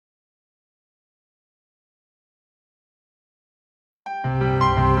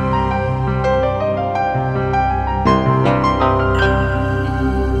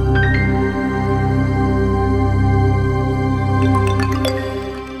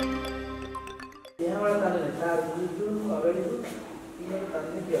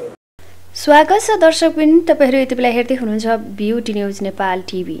स्वागत छ दर्शकबिन, तपाईहरु यति बेला हेर्दै हुनुहुन्छ ब्युटी न्यूज नेपाल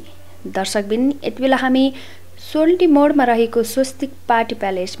टिभी। दर्शकबिन, यति बेला हामी सोल्टी मोडमा रहेको स्वस्तिक पार्टी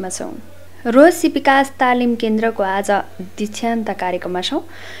प्यालेसमा छौं। रोज विकास तालिम केन्द्रको आज दीक्षान्त कार्यक्रममा छौं।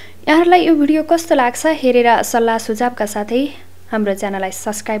 यहाँहरुलाई यो भिडियो कस्तो लाग्छ हेरेर सल्लाह सुझावका साथै हाम्रो च्यानललाई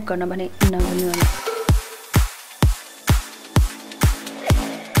सब्स्क्राइब गर्न भने नभुल्नुहोला।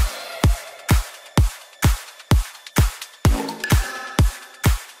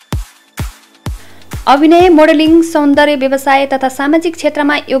 अभिनय, मोडलिङ, सौन्दर्य व्यवसाय तथा सामाजिक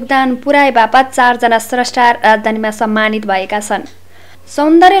क्षेत्रमा योगदान पुर्याए बापत 4 जना स्रष्टा राजधानीमा सम्मानित भएका छन्।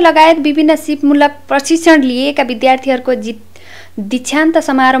 सौन्दर्य लगायत विभिन्न सिपमूलक प्रशिक्षण लिएका विद्यार्थीहरूको दीक्षान्त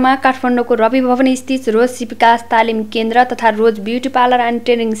समारोहमा काठमाडौँको रवि भवन स्थित रोज विकास तालिम केन्द्र तथा रोज ब्युटी पार्लर एन्ड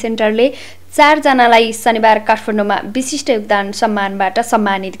ट्रेनिङ सेन्टरले 4 जनालाई शनिबार काठमाडौँमा विशिष्ट योगदान सम्मानबाट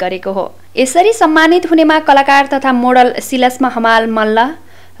सम्मानित गरेको हो। यसरी सम्मानित हुनेमा कलाकार तथा मोडल शिलास्मा हमाल मल्ल,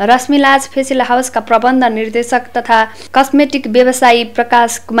 रश्मिलाज फेसियल हाउसका प्रबन्ध निर्देशक तथा कस्मेटिक व्यवसायी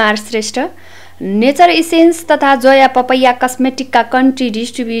प्रकाश कुमार श्रेष्ठ, नेचर इसेन्स तथा जोया पपैया कस्मेटिकका कन्ट्री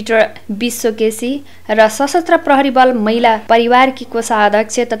डिस्ट्रिब्युटर विश्व केसी र सशस्त्र प्रहरी बल महिला परिवारकी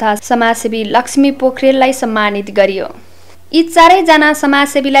कोषाध्यक्ष तथा समाजसेवी लक्ष्मी पोखरेललाई सम्मानित गरियो। यी 4 जना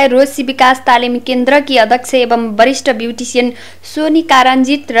समाजसेवीलाई रोज विकास तालिम केन्द्रकी अध्यक्ष एवं वरिष्ठ ब्युटिसियन सोनी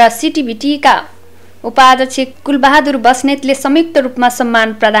कारञ्जित र सिटिभिटीका उपाध्यक्ष कुलबहादुर बस्नेतले संयुक्त रूपमा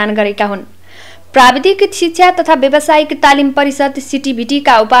सम्मान प्रदान गरेका हुन्। प्राविधिक शिक्षा तथा व्यावसायिक तालिम परिषद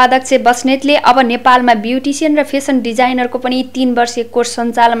सिटिभिटीका उपाध्यक्ष बस्नेतले अब नेपालमा ब्युटिसियन र फेसन डिजाइनरको पनि 3 वर्षीय कोर्स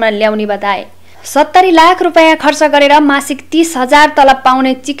सञ्चालनमा ल्याउने बताए। 70 लाख रुपैयाँ खर्च गरेर मासिक 30,000 तलब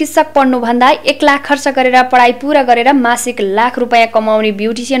पाउने चिकित्सक पढ्नुभन्दा 1 लाख खर्च गरेर पढाइ पूरा गरेर मासिक लाख रुपैयाँ कमाउने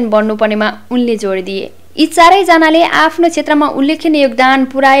ब्युटिसियन बन्नुपर्नेमा उनले जोड दिए। यी 4 जनाले आफ्नो क्षेत्रमा उल्लेखनीय योगदान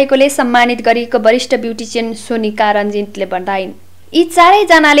पुर्याएकोले सम्मानित गरिएको वरिष्ठ ब्युटिसियन सोनी कारञ्जितले बताइन्। यी 4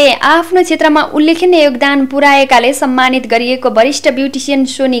 जनाले आफ्नो क्षेत्रमा उल्लेखनीय योगदान पुर्याएकाले सम्मानित गरिएको वरिष्ठ ब्युटिसियन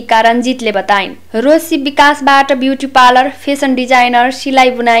सोनी कारञ्जितले बताइन्। रोज विकासबाट ब्युटी पार्लर, फेसन डिजाइनर,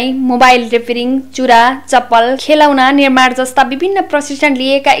 सिलाइ बुनाइ, मोबाइल रिपेयरिङ, चुरा, चप्पल, खेलौना निर्माण जस्ता विभिन्न प्रशिक्षण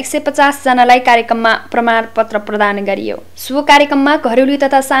लिएका 150 जनालाई कार्यक्रममा प्रमाणपत्र प्रदान गरियो। सो कार्यक्रममा घरेलु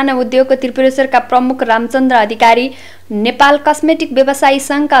तथा सानो उद्योगको त्रिपुरेश्वरका प्रमुख रामचन्द्र अधिकारी, नेपाल कस्मेटिक व्यवसायी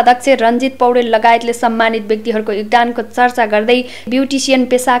संघका अध्यक्ष रञ्जित पौडेल लगायतले सम्मानित व्यक्तिहरूको योगदानको चर्चा गर्दै ब्युटिसियन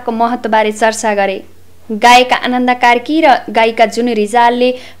पेसाको महत्त्वबारे चर्चा गरे। गायिका आनन्द कार्की र गायिका जुनी रिजालले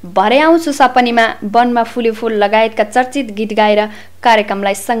भरे आउँछु सपनीमा, वनमा फुल्यो फुल लगायतका चर्चित गीत गाएर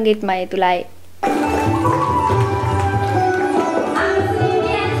कार्यक्रमलाई सङ्गीतमय तुल्याए।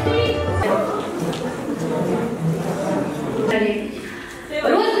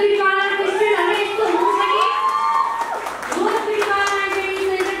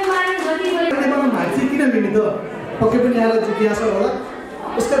 पक्कै पनि यहाँलाई जिज्ञासा होला।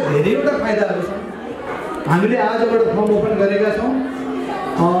 यसका धेरैवटा फाइदाहरू छन्। हामीले आजबाट फर्म ओपन गरेका छौँ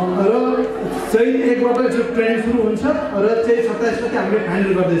र चैत 1बाट जो ट्रेनिङ सुरु हुन्छ र चैत 27 गते हामीले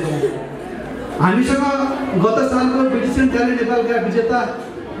फाइनल गर्दैछौँ। हामीसँग गत सालको ब्युटिसियन ट्यालेन्ट नेपालका विजेता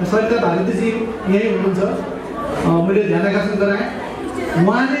सरिता भारतीजी यहीँ हुनुहुन्छ। मैले ध्यान आकर्षण गराएँ,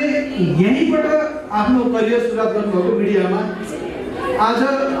 उहाँले यहीँबाट आफ्नो करियर सुरुवात गर्नुभएको मिडियामा। आज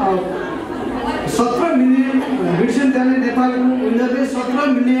 17 मिलियन ब्युटिसियन ट्यालेन्ट नेपालको उनीहरूले 17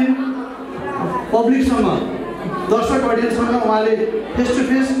 मिलियन पब्लिकसँग, दर्शक अडियन्ससँग उहाँले फेस टु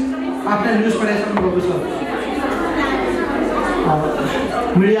फेस आफ्ना न्युज पठाइसक्नु भएको छ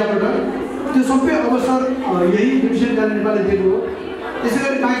मिडियाबाट। त्यो सबै अवसर यही ब्युटिसियन ट्यालेन्ट नेपालले दिएको हो। त्यसै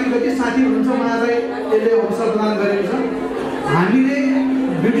गरी बाँकी कति साथी हुनुहुन्छ उहाँलाई यसले अवसर प्रदान गरेको छ। हामीले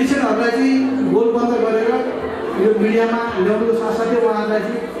ब्युटिसियनहरूलाई चाहिँ गोलबन्द गरेर यो मिडियामा ल्याउनुको साथसाथै उहाँहरूलाई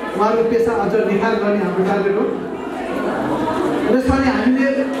चाहिँ उहाँको पेसा अझ निखार गर्ने हाम्रो टार्गेट हो। यसपालि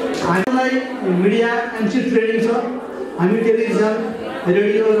हामीलाई मिडिया एमसी ट्रेनिङ छ। हामी टेलिभिजन,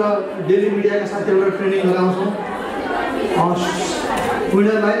 रेडियो र डेली मिडियाका साथीहरूलाई ट्रेनिङ गराउँछौँ।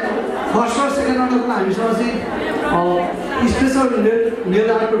 उनीहरूलाई फर्स्ट र सेकेन्ड राउन्डमा हामीसँग चाहिँ स्पेसल नेल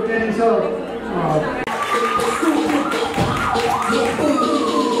आर्टको ट्रेनिङ छ।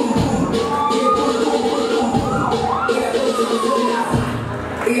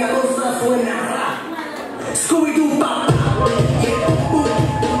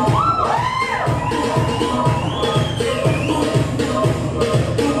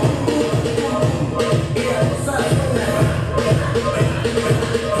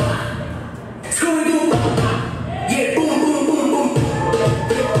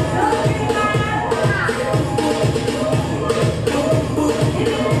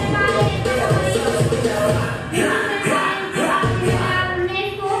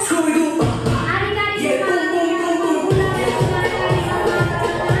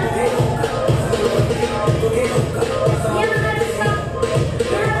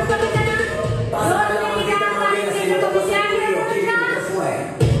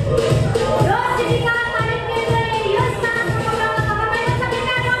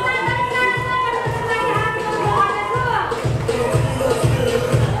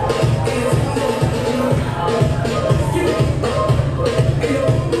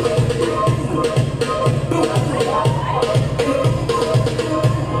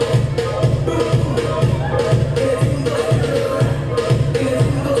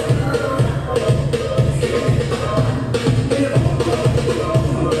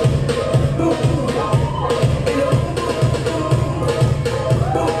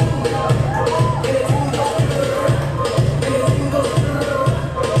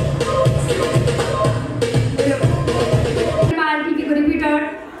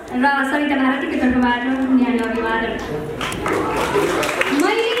 श्रेष्ठ र सरिता भारतीको तर्फबाट न्यानो अभिवादन।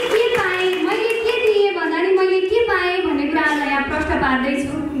 मैले के पाएँ, मैले के दिएँ भन्दा नि मैले के पाएँ भन्ने कुरालाई यहाँ प्रश्न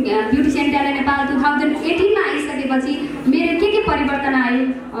पार्दैछु। ब्युटिसियन ट्यालेन्ट नेपाल 2018 मा आइसकेपछि मेरो के परिवर्तन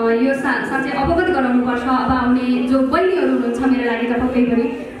आयो यो साँच्चै अवगत गराउनुपर्छ। अब आउने जो बहिनीहरू हुनुहुन्छ मेरो लागि त पक्कै पनि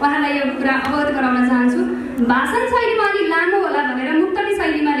उहाँलाई यो कुरा अवगत गराउन चाहन्छु। भाषण शैलीमा अलिक लामो होला भनेर मुक्तकी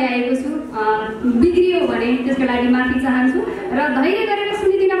शैलीमा ल्याएको छु, बिग्रियो भने त्यसको लागि माफी चाहन्छु र धैर्य गरेर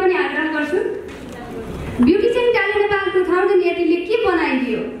सुनिदिन पनि आग्रह गर्छु। ब्युटिसियन ट्यालेन्ट नेपाल 2018 ले के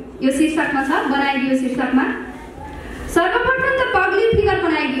बनाइदियो यो शीर्षकमा छ, बनाइदियो शीर्षकमा। सर्वप्रथम त पब्लिक फिगर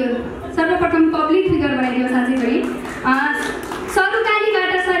बनाइदियो, सर्वप्रथम पब्लिक फिगर बनाइदियो साँच्चै पनि।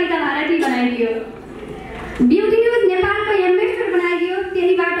 सरुकालीबाट सरिता भारती बनाइदियो, ब्युटी न्युज नेपालको एम्बेसडर बनाइदियो,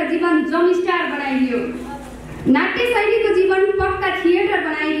 त्यहीबाट जीवन जम स्टार बनाइदियो, नाट्य शैलीको जीवन पक्का थिएटर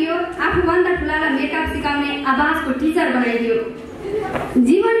बनाइदियो, आफूभन्दा ठुलालाई मेकअप सिकाउने आवाजको टिचर बनाइदियो,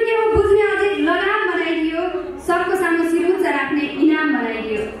 जीवन के हो बुझ्ने अझै लगाम बनाइदियो, सबको सामु शिर उच्च राख्ने इनाम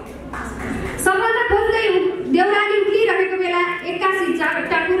बनाइदियो। सफलता खोज्दै देउराली उक्लिरहेको बेला 81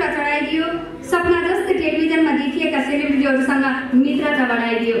 टाकुरा चढाइदियो, सपना जस्तै टेलिभिजनमा देखिएका सेलिब्रिटीहरूसँग मित्रता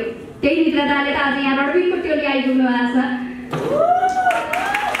बढाइदियो। त्यही मित्रताले त आज यहाँ रणवीरको टोली आइपुग्नु भएको छ।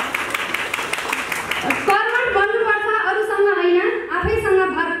 कर्मठ बन्नुपर्छ, अरूसँग होइन आफैसँग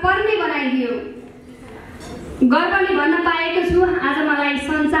भर पर्ने बनाइदियो। गर्वले भन्न पाएको छु आज मलाई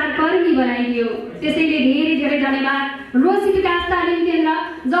संसारकर्मी बनाइदियो। त्यसैले धेरै धेरै धन्यवाद रोसी विकास तालिम केन्द्र,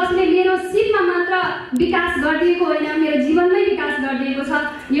 जसले मेरो सिपमा मात्र विकास गरिदिएको होइन मेरो जीवनमै विकास गरिदिएको छ।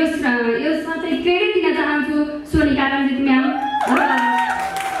 यो साँच्चै क्रेडिट दिन चाहन्छु सोनिका रञ्जित म्याम।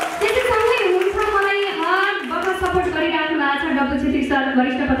 त्यसैसँगै हुनुहुन्छ मलाई हर वखत सपोर्ट गरिराख्नु भएको छ डब्लु छेत्री सर,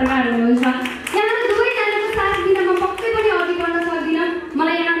 वरिष्ठ पत्रकार हुनुहुन्छ। यहाँहरू दुवैजनाको साथ दिन म पक्कै पनि अघि बढ्न सक्दिनँ।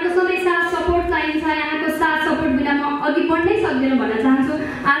 मलाई यहाँको सधैँ साथ सपोर्ट चाहिन्छ, यहाँको साथ सपोर्ट बिना म अघि बढ्नै सक्दिनँ भन्न चाहन्छु।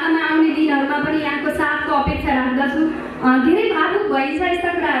 आगामी आउने दिनहरूमा पनि यहाँको साथको अपेक्षा राख्दछु। धेरै भावुक भइन्छ यस्ता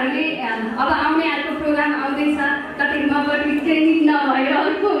कुराहरूले। अब आउने अर्को प्रोग्राम आउँदैछ, कतै म पनि ट्रेनिङ नभएर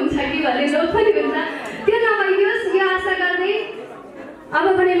अर्को हुन्छ कि भन्ने लोक पनि हुन्छ, त्यो नभइदियोस् यो आशा गर्दै अब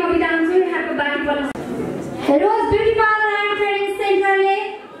भने म बिदा हुन्छु। यहाँको बाँकी पल रोज ब्युटी पार्लर एन्ड ट्रेनिङ सेन्टरले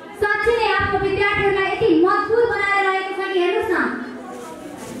साँच्चै नै आफ्नो विद्यार्थीहरूलाई यति मजबुत बनाएर रहेको छ कि हेर्नुहोस् न,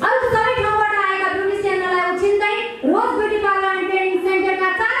 अरू सबै ठाउँबाट आएका ब्युटिसियनलाई उछिन्दै रोज ब्युटी पार्लर एन्ड ट्रेनिङ सेन्टरका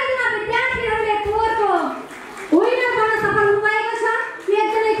चारैजना विद्यार्थीहरूले कोर्सको विनर बन्न सफल हुनुभएको छ। यो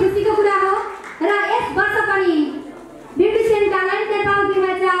एकदमै खुसीको कुरा हो र यस वर्ष पनि ब्युटिसियन ट्यालेन्ट नेपाल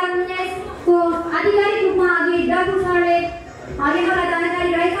 2019 को आधिकारिक रूपमा अघि डब्लु सरले यहाँलाई जानकारी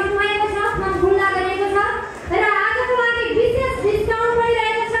गराइसक्नु भएको छ, फर्म खुल्ला गरिएको छ र आजको लागि विशेष डिस्काउन्ट पनि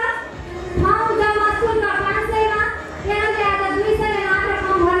रहेको छ। ठाउँ जम्मा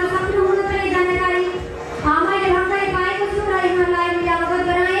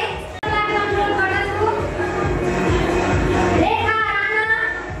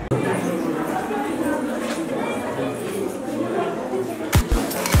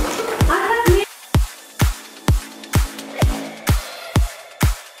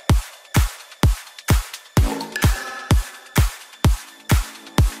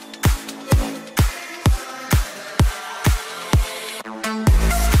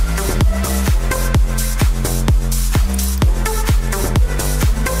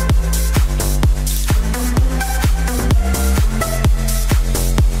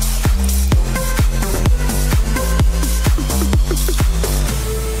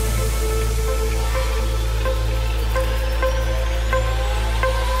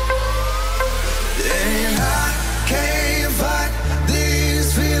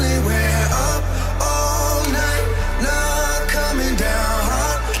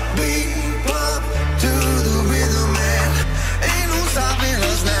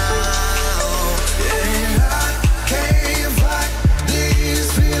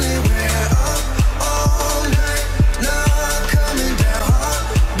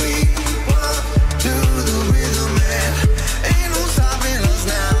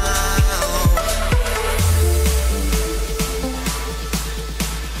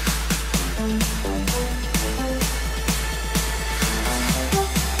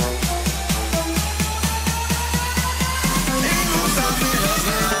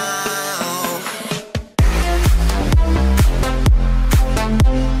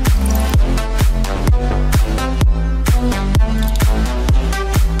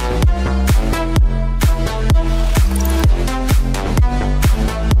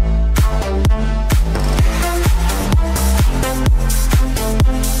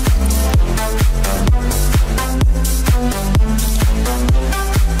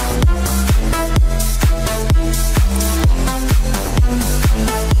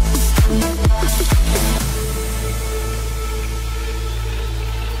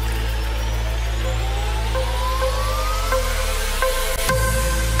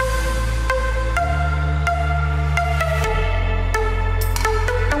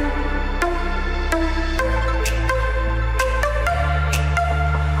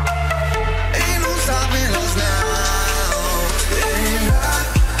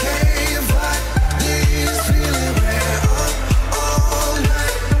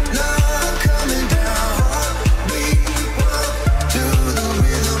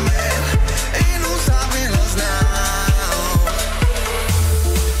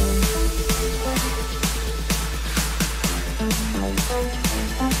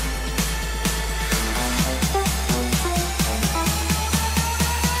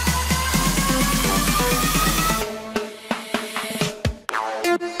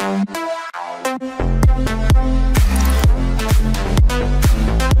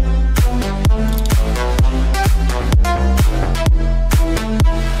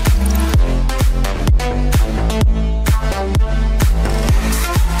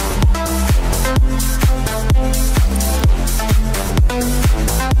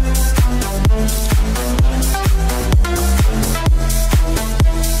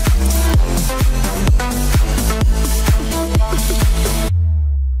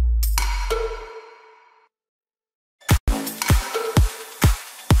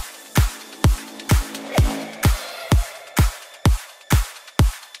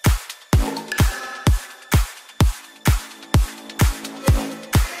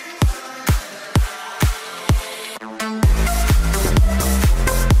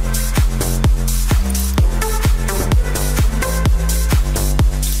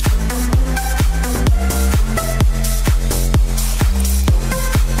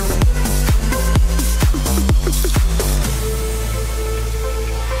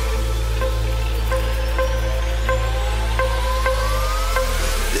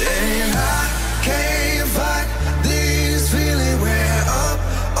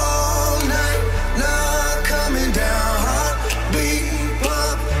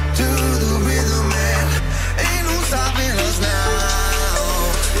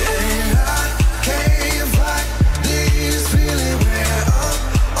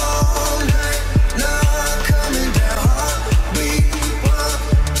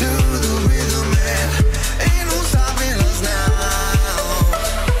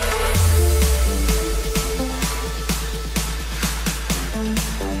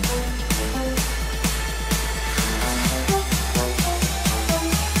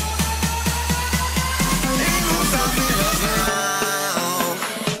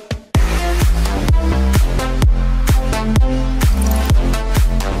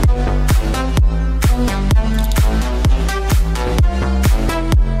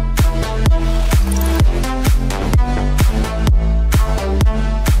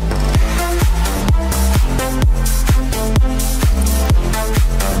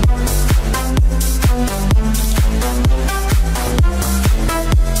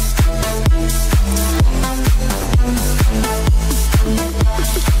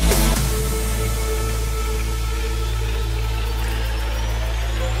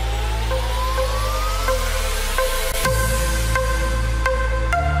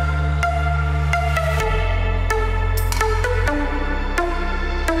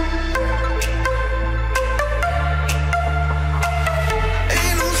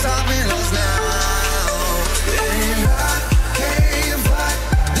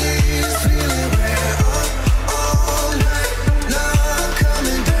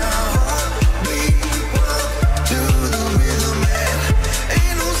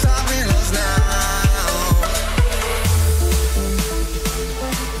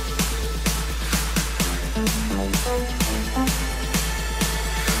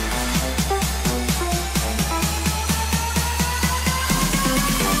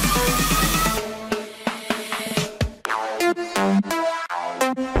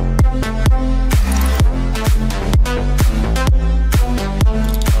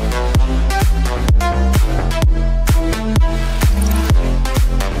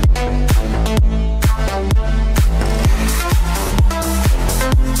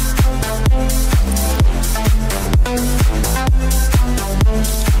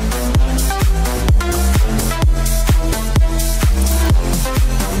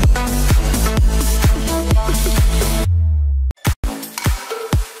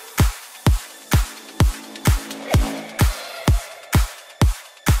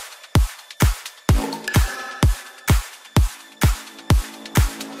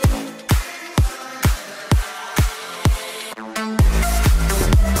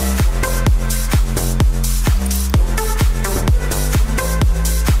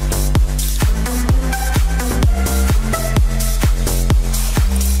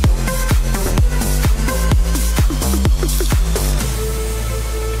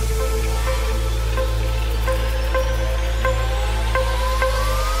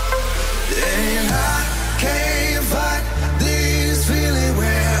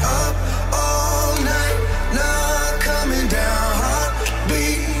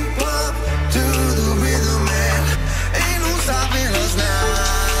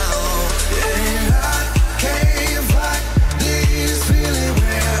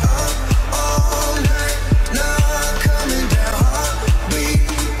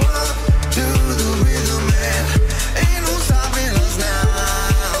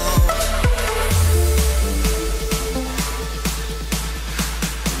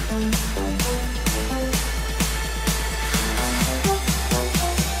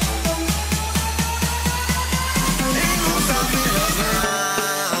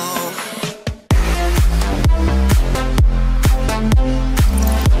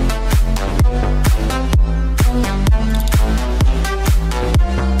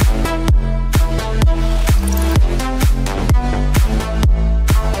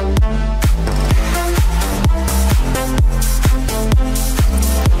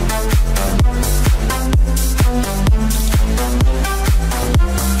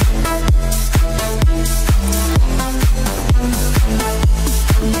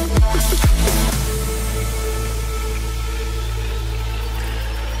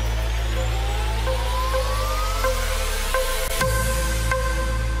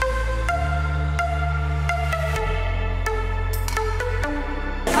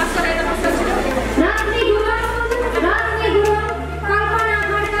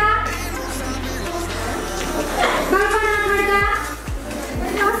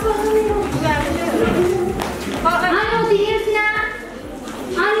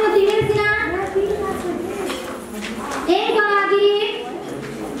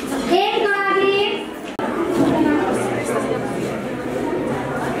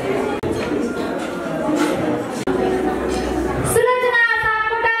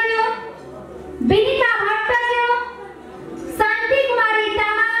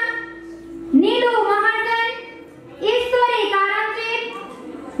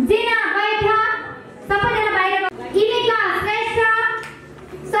जिना बैठ सबैजना बाहिर इनिका श्रेष्ठ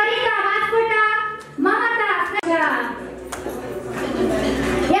सरिता बास्कोटा ममता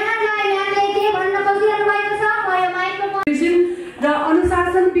यहाँलाई यहाँले के भन्न खोजिरहनु भएको छ म यो माइक्रोफोन र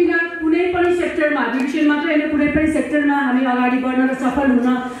अनुशासन बिना कुनै पनि सेक्टरमा डिभिजन मात्र हैन कुनै पनि सेक्टरमा हामी अगाडि बढ्न र सफल हुन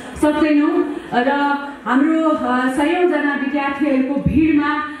सक्दैनौँ र हाम्रो 100 जना विद्यार्थीहरूको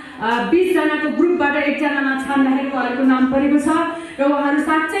भिडमा 20 जनाको ग्रुपबाट एकजनामा छान्दाखेरि उहाँहरूको नाम परेको छ र उहाँहरू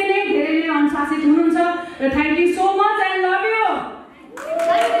साँच्चै नै धेरै नै अनुशासित हुनुहुन्छ र thank you so much and love you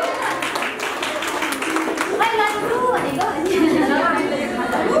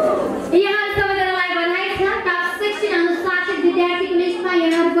यहाँ सबैजनालाई बधाई छ टप 16 अनुशासित विद्यार्थीको लिस्टमा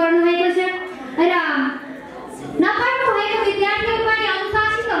यहाँ गर्नुभएको छ र नपढ्नु भएको विद्यार्थीहरू पनि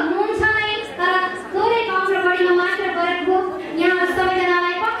अनुशासित हुनुहुन्छ नै तर थोरै कम र बढीमा मात्र फरक हो यहाँ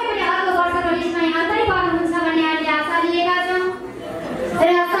सबैजनालाई पक्कै पनि अर्को वर्षको लिस्टमा यहाँ पनि पाउनुहुन्छ भन्ने हामीले आशा लिएका छौँ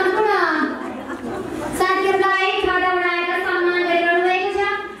र सम्पूर्ण साथीहरूलाई खादा उडाएर सम्मान गरिरहनु भएको छ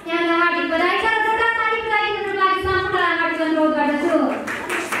यहाँलाई हार्दिक बधाई छ र जोरदार ताली बजाइदिनुको लागि सम्पूर्णलाई हार्दिक अनुरोध गर्दछु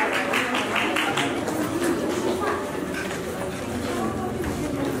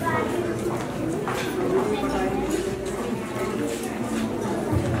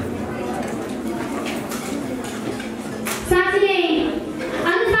साथीले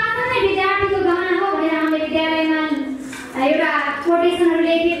अनुशासन नै विद्यार्थीको गहना हो भनेर हामीले विद्यालयमा एउटा कोटेसनहरू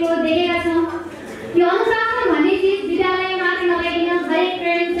लेखेको देखेका छौँ यो अनुशासन भन्ने चिज विद्यालयमा मात्र नभइकन हरेक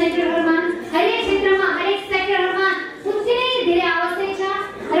ट्रेनिङ सेन्टरहरूमा हरेक क्षेत्रमा हरेक सेक्टरहरूमा उत्ति नै धेरै आवश्यक छ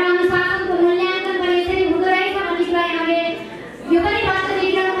र अनुशासनको मूल्याङ्कन पनि यसरी हुँदो रहेछ भन्ने कुरा हामीले यो पनि वास्तव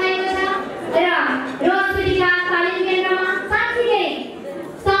देखिरहनु भएको छ र रोजसुरीका तालिम केन्द्रमा साथीले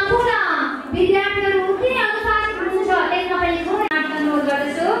सम्पूर्ण विद्यार्थीहरू उत्ति नै अनुशासित हुनुहुन्छ त्यसमा पनि थोरै अनुरोध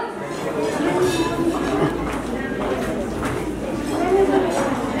गर्दछु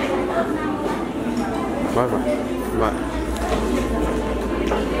Bye.